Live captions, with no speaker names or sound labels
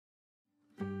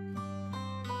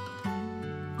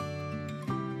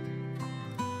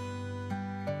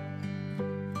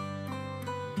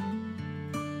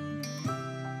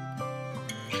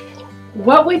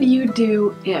What would you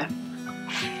do if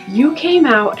you came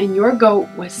out and your goat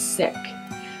was sick?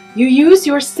 You use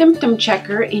your symptom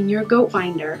checker in your goat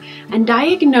binder and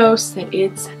diagnose that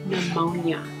it's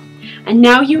pneumonia. And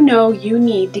now you know you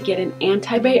need to get an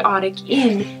antibiotic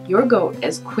in your goat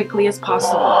as quickly as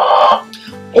possible.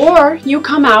 Or you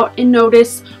come out and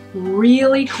notice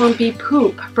really clumpy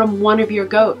poop from one of your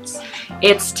goats.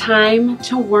 It's time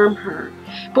to worm her.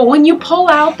 But when you pull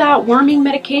out that worming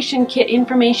medication kit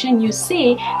information, you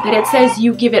see that it says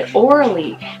you give it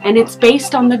orally and it's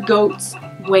based on the goat's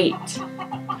weight.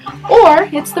 Or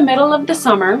it's the middle of the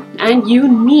summer and you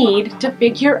need to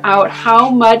figure out how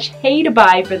much hay to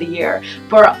buy for the year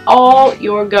for all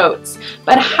your goats.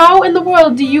 But how in the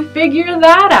world do you figure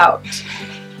that out?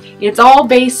 It's all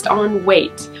based on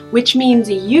weight, which means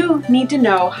you need to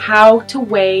know how to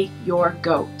weigh your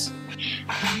goat.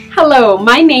 Hello,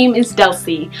 my name is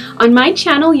Delcy. On my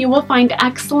channel you will find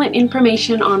excellent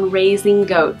information on raising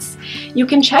goats. You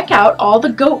can check out all the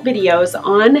goat videos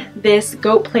on this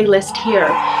goat playlist here.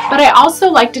 But I also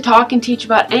like to talk and teach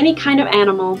about any kind of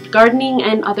animal, gardening,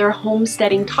 and other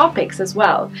homesteading topics as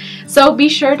well. So be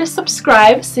sure to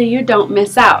subscribe so you don't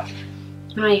miss out.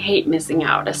 I hate missing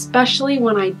out, especially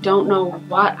when I don't know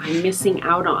what I'm missing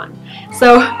out on.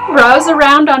 So browse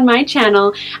around on my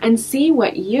channel and see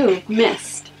what you've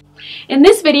missed. In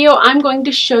this video, I'm going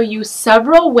to show you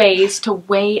several ways to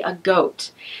weigh a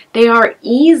goat. They are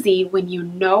easy when you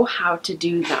know how to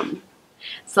do them.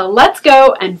 So let's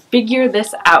go and figure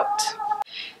this out.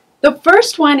 The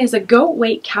first one is a goat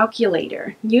weight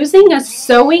calculator. Using a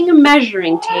sewing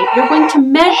measuring tape, you're going to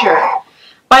measure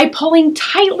by pulling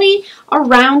tightly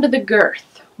around the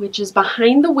girth, which is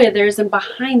behind the withers and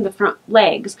behind the front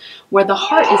legs where the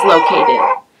heart is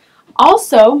located.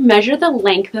 Also, measure the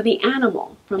length of the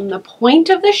animal from the point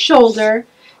of the shoulder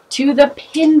to the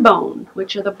pin bone,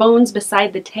 which are the bones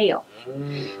beside the tail.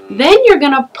 Then you're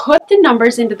going to put the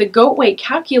numbers into the goat weight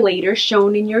calculator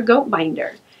shown in your goat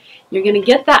binder. You're going to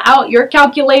get that out, your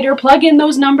calculator, plug in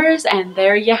those numbers, and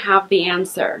there you have the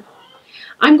answer.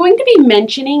 I'm going to be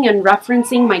mentioning and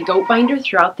referencing my goat binder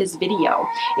throughout this video.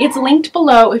 It's linked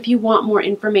below if you want more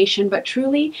information, but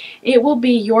truly it will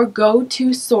be your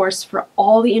go-to source for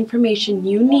all the information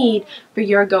you need for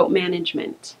your goat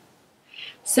management.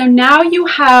 So now you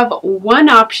have one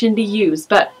option to use,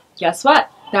 but guess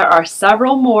what? There are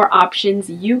several more options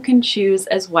you can choose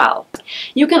as well.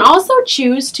 You can also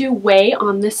choose to weigh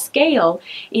on the scale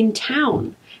in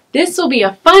town. This will be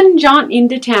a fun jaunt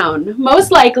into town. Most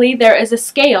likely there is a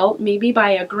scale, maybe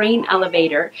by a grain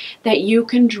elevator, that you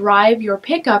can drive your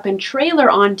pickup and trailer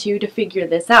onto to figure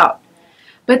this out.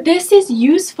 But this is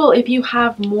useful if you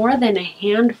have more than a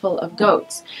handful of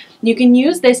goats. You can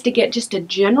use this to get just a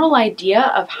general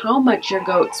idea of how much your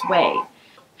goats weigh.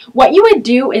 What you would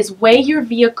do is weigh your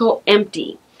vehicle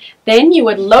empty. Then you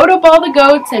would load up all the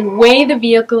goats and weigh the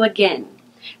vehicle again.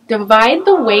 Divide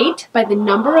the weight by the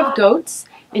number of goats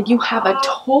and you have a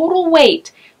total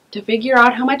weight to figure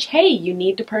out how much hay you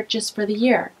need to purchase for the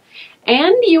year.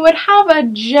 And you would have a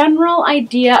general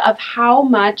idea of how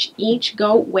much each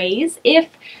goat weighs if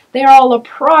they're all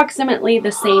approximately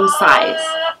the same size.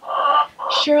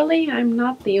 Surely I'm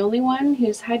not the only one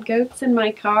who's had goats in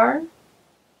my car.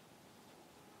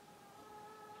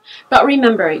 But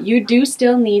remember, you do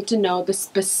still need to know the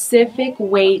specific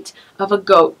weight of a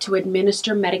goat to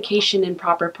administer medication in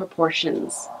proper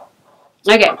proportions.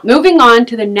 Okay, moving on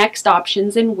to the next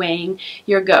options in weighing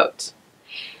your goat.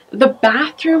 The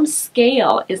bathroom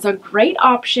scale is a great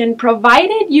option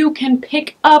provided you can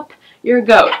pick up your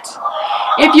goat.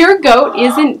 If your goat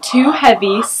isn't too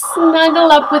heavy,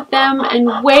 snuggle up with them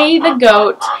and weigh the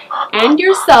goat and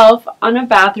yourself on a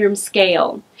bathroom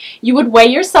scale. You would weigh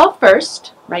yourself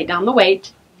first, write down the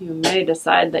weight. You may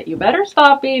decide that you better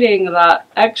stop eating that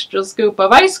extra scoop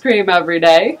of ice cream every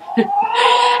day.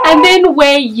 And then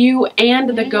weigh you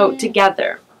and the goat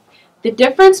together. The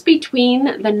difference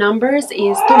between the numbers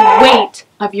is the weight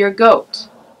of your goat.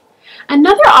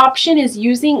 Another option is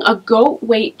using a goat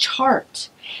weight chart.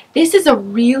 This is a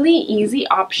really easy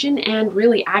option and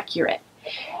really accurate.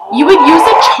 You would use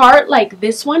a chart like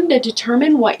this one to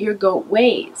determine what your goat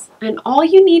weighs. And all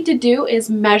you need to do is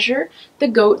measure the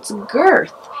goat's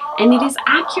girth, and it is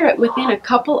accurate within a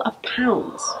couple of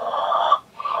pounds.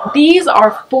 These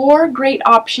are 4 great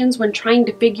options when trying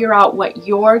to figure out what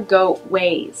your goat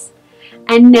weighs.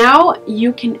 And now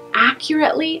you can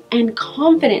accurately and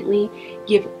confidently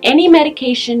give any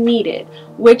medication needed,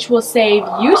 which will save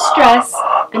you stress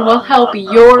and will help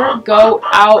your goat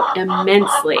out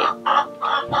immensely.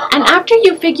 And after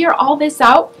you figure all this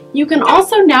out, You can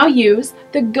also now use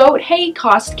the goat hay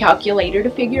cost calculator to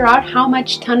figure out how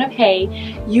much ton of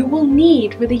hay you will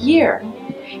need for the year.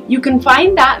 You can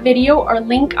find that video or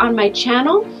link on my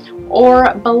channel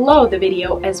or below the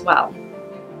video as well.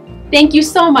 Thank you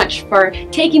so much for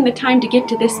taking the time to get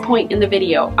to this point in the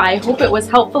video. I hope it was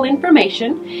helpful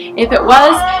information. If it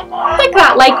was, click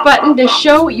that like button to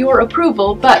show your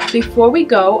approval. But before we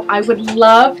go, I would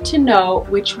love to know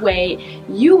which way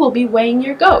you will be weighing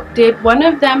your goat. Did one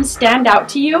of them stand out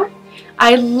to you?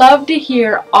 I'd love to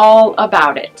hear all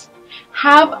about it.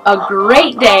 Have a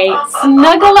great day,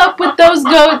 snuggle up with those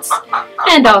goats,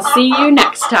 and I'll see you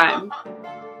next time.